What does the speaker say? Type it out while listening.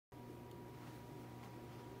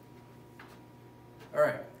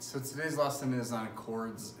Alright, so today's lesson is on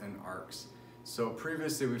chords and arcs. So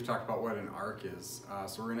previously we've talked about what an arc is,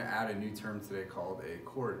 so we're going to add a new term today called a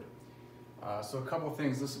chord. So a couple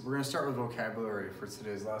things, we're going to start with vocabulary for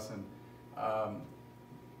today's lesson.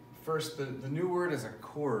 First, the new word is a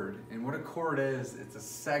chord, and what a chord is, it's a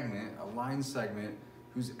segment, a line segment,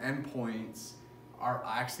 whose endpoints are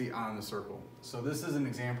actually on the circle. So this is an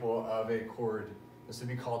example of a chord. This would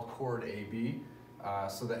be called chord AB.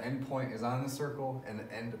 So the end point is on the circle and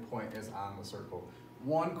the end point is on the circle.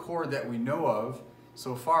 One chord that we know of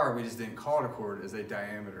so far, we just didn't call it a chord, is a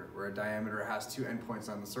diameter, where a diameter has two endpoints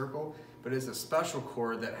on the circle, but it's a special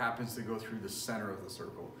chord that happens to go through the center of the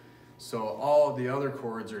circle. So all the other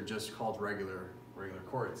chords are just called regular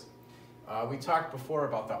chords. We talked before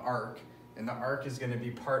about the arc, and the arc is going to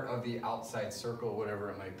be part of the outside circle,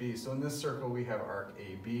 whatever it might be. So in this circle we have arc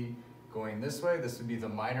AB going this way. This would be the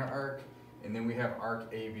minor arc. And then we have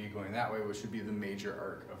arc AB going that way, which would be the major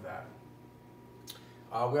arc of that.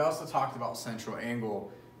 We also talked about central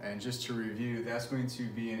angle, and just to review, that's going to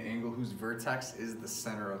be an angle whose vertex is the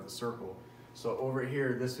center of the circle. So over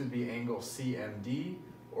here, this would be angle CMD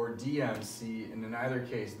or DMC, and in either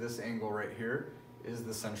case, this angle right here is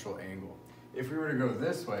the central angle. If we were to go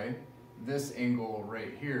this way, this angle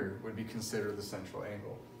right here would be considered the central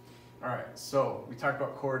angle. All right, so we talked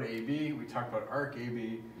about chord AB, we talked about arc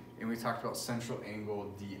AB, and we talked about central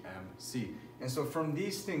angle DMC. And so from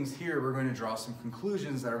these things here, we're going to draw some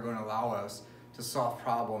conclusions that are going to allow us to solve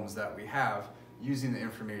problems that we have using the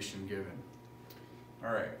information given.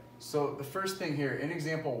 All right, so the first thing here, in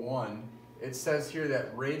example 1, it says here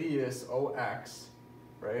that radius OX,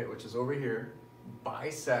 right, which is over here,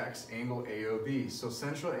 bisects angle AOB. So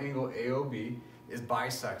central angle AOB is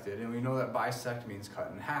bisected, and we know that bisect means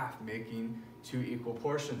cut in half, making two equal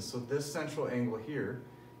portions. So this central angle here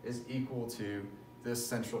is equal to this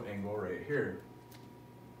central angle right here.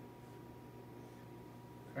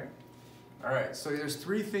 Okay. All right, so there's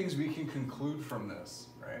three things we can conclude from this,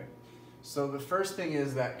 right? So the first thing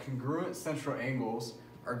is that congruent central angles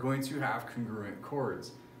are going to have congruent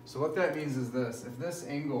chords. So what that means is this: if this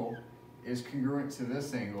angle is congruent to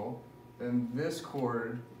this angle, then this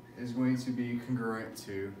chord is going to be congruent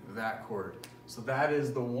to that chord. So that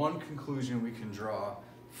is the one conclusion we can draw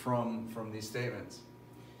from these statements.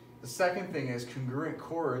 The second thing is congruent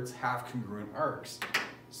chords have congruent arcs.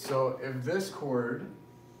 So if this chord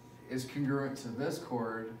is congruent to this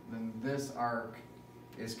chord, then this arc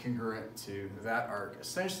is congruent to that arc.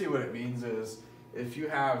 Essentially what it means is if you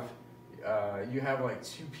have like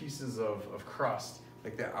two pieces of crust,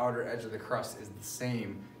 like the outer edge of the crust is the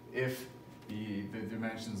same if the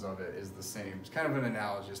dimensions of it is the same. It's kind of an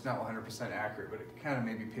analogy. It's not 100% accurate, but it kind of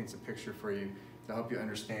maybe paints a picture for you to help you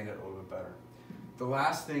understand it a little bit better. The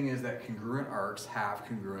last thing is that congruent arcs have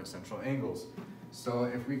congruent central angles. So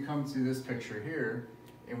if we come to this picture here,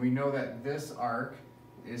 and we know that this arc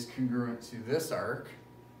is congruent to this arc,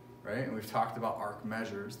 right? And we've talked about arc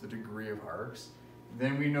measures, the degree of arcs.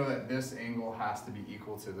 Then we know that this angle has to be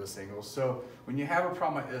equal to this angle. So when you have a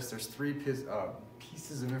problem like this, there's three pieces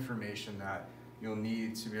of information that you'll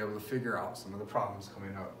need to be able to figure out some of the problems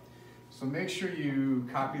coming up. So make sure you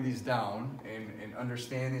copy these down and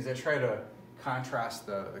understand these. I try to contrast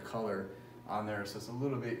the color on there so it's a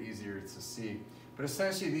little bit easier to see. But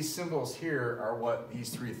essentially these symbols here are what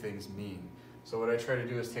these three things mean. So what I try to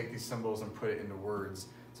do is take these symbols and put it into words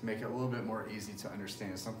to make it a little bit more easy to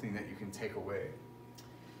understand, something that you can take away.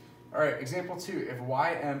 All right, example 2, if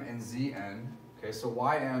ym and zn, okay, so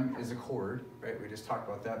ym is a chord, right? We just talked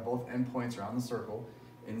about that. Both endpoints are on the circle.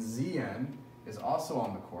 And zn is also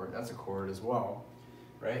on the chord. That's a chord as well,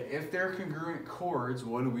 right? If they're congruent chords,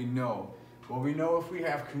 what do we know? Well, we know if we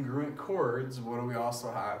have congruent chords, what do we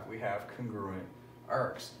also have? We have congruent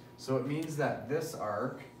arcs. So it means that this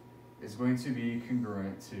arc is going to be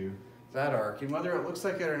congruent to that arc. And whether it looks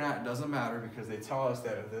like it or not, it doesn't matter, because they tell us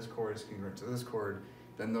that if this chord is congruent to this chord,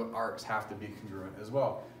 then the arcs have to be congruent as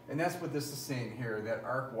well. And that's what this is saying here, that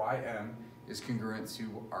arc ym is congruent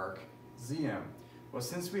to arc zm. Well,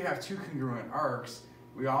 since we have two congruent arcs,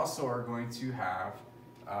 we also are going to have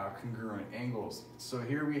congruent angles. So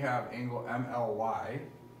here we have angle MLY,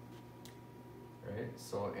 right?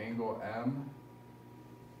 So angle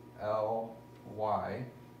MLY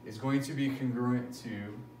is going to be congruent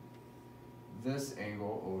to this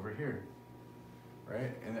angle over here,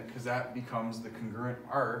 right? And because that becomes the congruent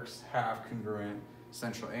arcs have congruent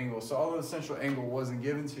central angles. So although the central angle wasn't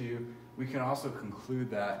given to you, we can also conclude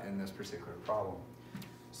that in this particular problem.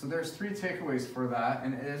 So there's three takeaways for that,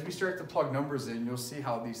 and as we start to plug numbers in, you'll see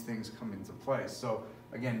how these things come into play. So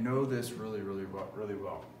again, know this really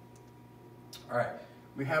well. All right,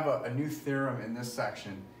 we have a new theorem in this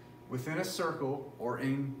section. Within a circle or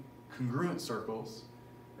in congruent circles,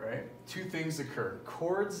 right, two things occur.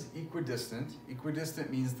 Chords equidistant. Equidistant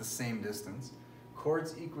means the same distance.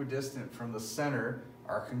 Chords equidistant from the center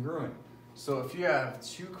are congruent. So if you have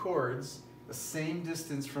two chords the same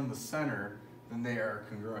distance from the center, then they are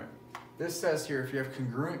congruent. This says here if you have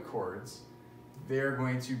congruent chords, they are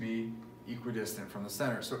going to be equidistant from the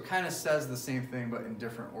center. So it kind of says the same thing but in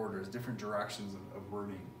different orders, different directions of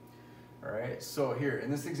wording. All right, so here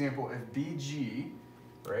in this example, if BG,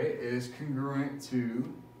 right, is congruent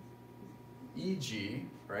to EG,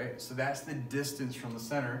 right, so that's the distance from the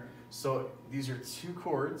center. So these are two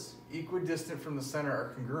chords, equidistant from the center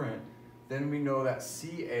are congruent. Then we know that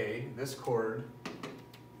CA, this chord,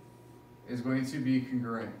 is going to be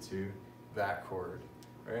congruent to that chord,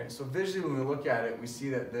 right? So visually when we look at it, we see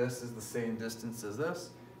that this is the same distance as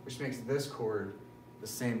this, which makes this chord the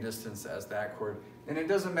same distance as that chord. And it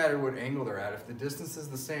doesn't matter what angle they're at. If the distance is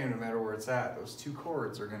the same, no matter where it's at, those two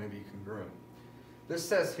chords are going to be congruent. This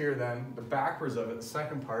says here then, the backwards of it, the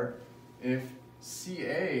second part, if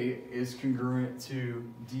CA is congruent to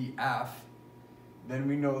DF, then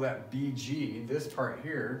we know that BG, this part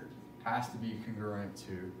here, has to be congruent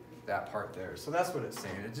to that part there. So that's what it's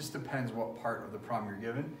saying. It just depends what part of the problem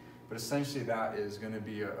you're given, but essentially that is going to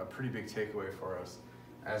be a pretty big takeaway for us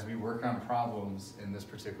as we work on problems in this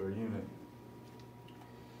particular unit.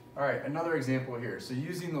 All right, another example here. So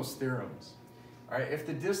using those theorems, all right, if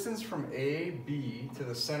the distance from AB to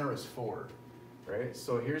the center is 4, right?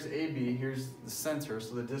 So here's AB, here's the center,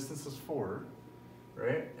 so the distance is 4,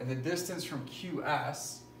 right? And the distance from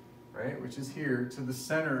QS, right, which is here, to the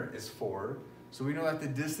center is 4. So we know that the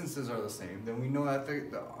distances are the same. Then we know that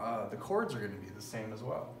the chords are going to be the same as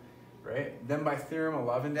well, right? Then by theorem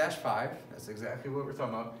 11-5, that's exactly what we're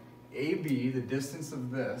talking about, AB, the distance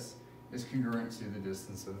of this, is congruent to the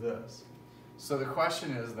distance of this. So the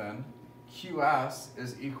question is then, QS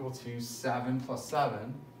is equal to 7 plus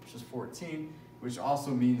 7, which is 14, which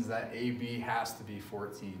also means that AB has to be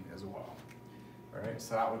 14 as well. All right,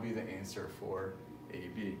 so that would be the answer for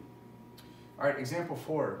AB. All right, example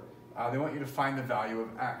 4. They want you to find the value of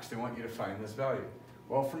X. They want you to find this value.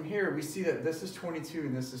 Well, from here, we see that this is 22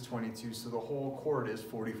 and this is 22, so the whole chord is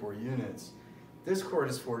 44 units. This chord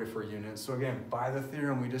is 44 units, so again, by the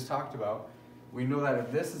theorem we just talked about, we know that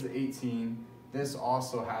if this is 18, this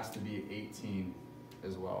also has to be 18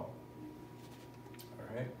 as well.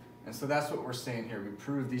 All right, and so that's what we're saying here. We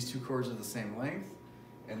prove these two chords are the same length,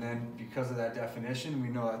 and then because of that definition, we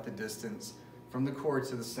know that the distance from the chord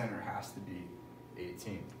to the center has to be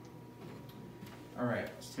 18. All right,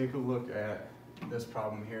 let's take a look at this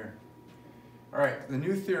problem here. All right, the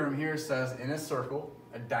new theorem here says in a circle,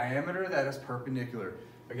 a diameter that is perpendicular.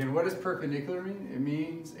 Again, what does perpendicular mean? It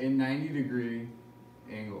means a 90-degree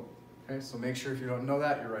angle. Okay, so make sure if you don't know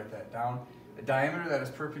that, you write that down. A diameter that is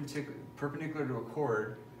perpendicular to a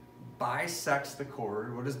chord bisects the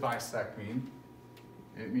chord. What does bisect mean?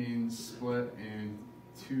 It means split in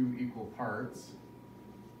two equal parts.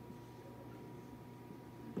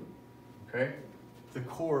 Okay, the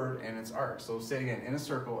chord and its arc. So say again, in a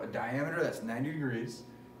circle, a diameter that's 90 degrees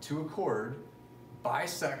to a chord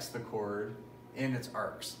bisects the chord in its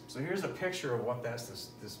arcs. So here's a picture of what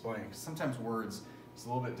that's displaying. Sometimes words, it's a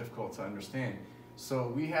little bit difficult to understand.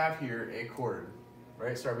 So we have here a chord,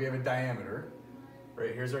 right? So we have a diameter,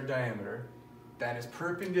 right? Here's our diameter that is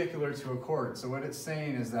perpendicular to a chord. So what it's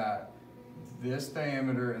saying is that this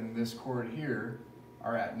diameter and this chord here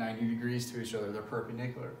are at 90 degrees to each other. They're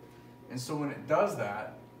perpendicular. And so when it does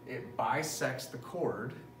that, it bisects the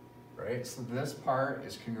chord, right? So this part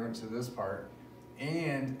is congruent to this part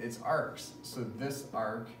and its arcs. So this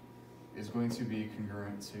arc is going to be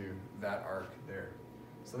congruent to that arc there.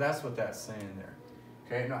 So that's what that's saying there.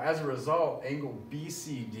 Okay, now as a result, angle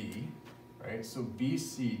BCD, right? So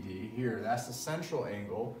BCD here, that's the central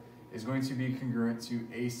angle, is going to be congruent to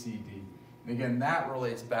ACD. And again, that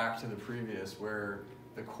relates back to the previous where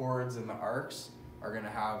the chords and the arcs are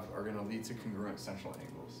going to lead to congruent central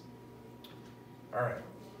angles. All right.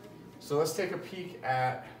 So let's take a peek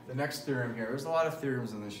at the next theorem here. There's a lot of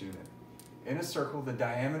theorems in this unit. In a circle, the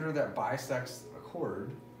diameter that bisects a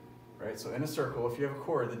chord, right? So in a circle, if you have a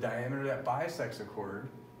chord, the diameter that bisects a chord,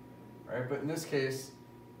 right? But in this case,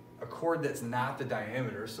 a chord that's not the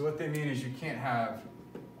diameter. So what they mean is you can't have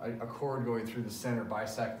a chord going through the center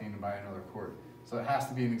bisecting by another chord. So it has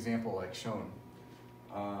to be an example like shown.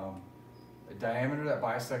 A diameter that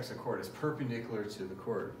bisects a chord is perpendicular to the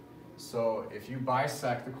chord. So if you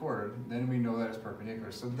bisect the chord, then we know that it's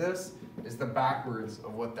perpendicular. So this is the backwards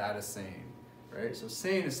of what that is saying, right? So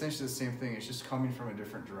saying essentially the same thing, it's just coming from a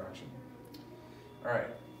different direction. All right,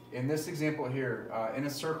 in this example here, in a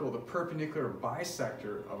circle, the perpendicular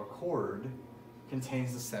bisector of a chord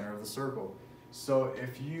contains the center of the circle. So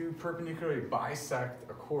if you perpendicularly bisect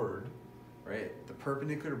a chord, right, the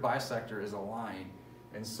perpendicular bisector is a line.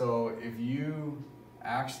 And so if you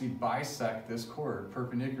actually bisect this chord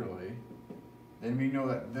perpendicularly, then we know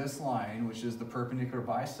that this line, which is the perpendicular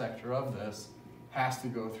bisector of this, has to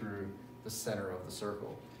go through the center of the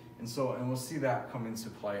circle. And we'll see that come into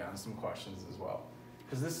play on some questions as well.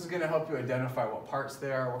 Because this is going to help you identify what parts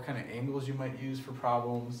they are, what kind of angles you might use for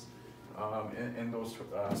problems, and those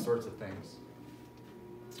sorts of things.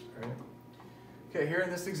 All right. Okay, here in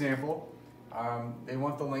this example, they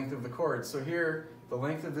want the length of the chord. So here, the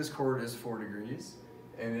length of this chord is 4 degrees,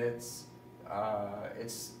 and it's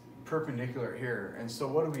perpendicular here. And so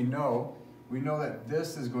what do we know? We know that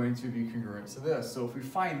this is going to be congruent to this. So if we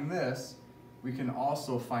find this, we can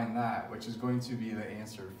also find that, which is going to be the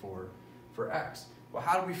answer for x. Well,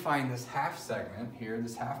 how do we find this half segment here,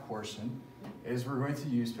 this half portion, is we're going to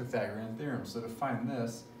use Pythagorean theorem. So to find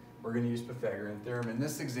this, we're going to use Pythagorean theorem. In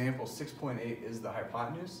this example, 6.8 is the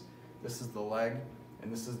hypotenuse, this is the leg,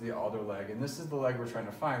 and this is the other leg. And this is the leg we're trying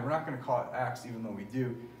to find. We're not going to call it x, even though we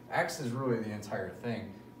do. X is really the entire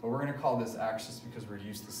thing. But we're going to call this x just because we're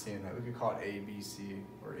used to seeing that. We could call it A, B, C,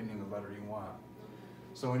 or any of the letter you want.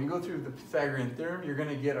 So when you go through the Pythagorean theorem, you're going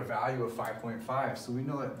to get a value of 5.5. So we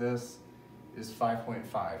know that this is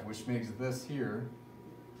 5.5, which makes this here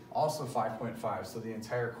also 5.5. So the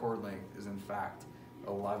entire chord length is in fact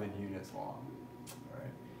 11 units long.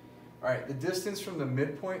 All right, the distance from the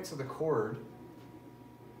midpoint to the chord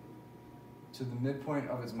to the midpoint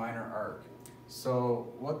of its minor arc.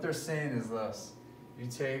 So what they're saying is this. You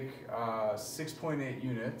take 6.8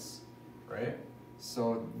 units, right?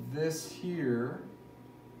 So this here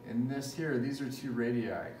and this here, these are 2 radii,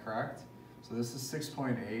 correct? So this is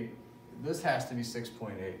 6.8. This has to be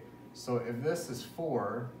 6.8. So if this is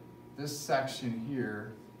 4, this section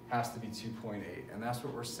here has to be 2.8. And that's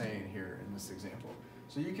what we're saying here in this example.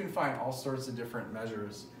 So you can find all sorts of different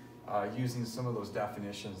measures using some of those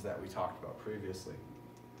definitions that we talked about previously.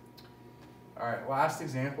 All right, last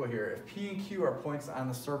example here. If P and Q are points on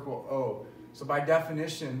the circle O, so by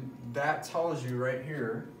definition, that tells you right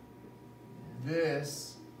here,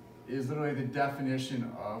 this is literally the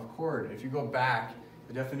definition of chord. If you go back,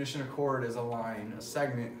 the definition of chord is a line, a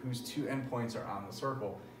segment whose 2 endpoints are on the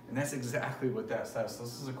circle. And that's exactly what that says. So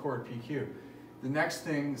this is a chord PQ. The next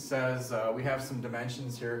thing says we have some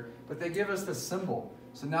dimensions here, but they give us the symbol.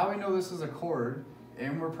 So now we know this is a chord,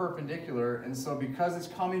 and we're perpendicular, and so because it's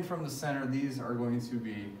coming from the center, these are going to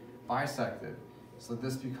be bisected. So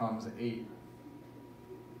this becomes 8.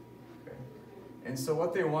 Okay. And so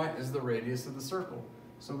what they want is the radius of the circle.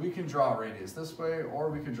 So we can draw a radius this way, or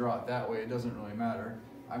we could draw it that way. It doesn't really matter.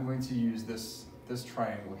 I'm going to use this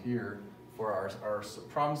triangle here for our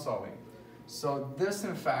problem solving. So this,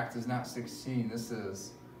 in fact, is not 16. This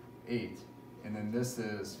is 8. And then this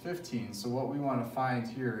is 15. So what we want to find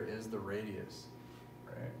here is the radius.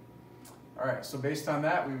 Right? All right, so based on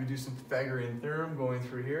that, we would do some Pythagorean theorem going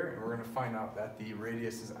through here, and we're going to find out that the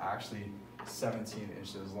radius is actually 17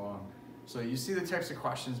 inches long. So you see the types of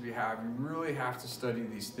questions we have. You really have to study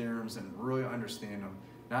these theorems and really understand them,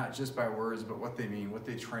 not just by words, but what they mean, what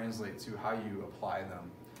they translate to, how you apply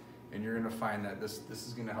them. And you're going to find that this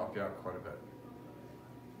is going to help you out quite a bit.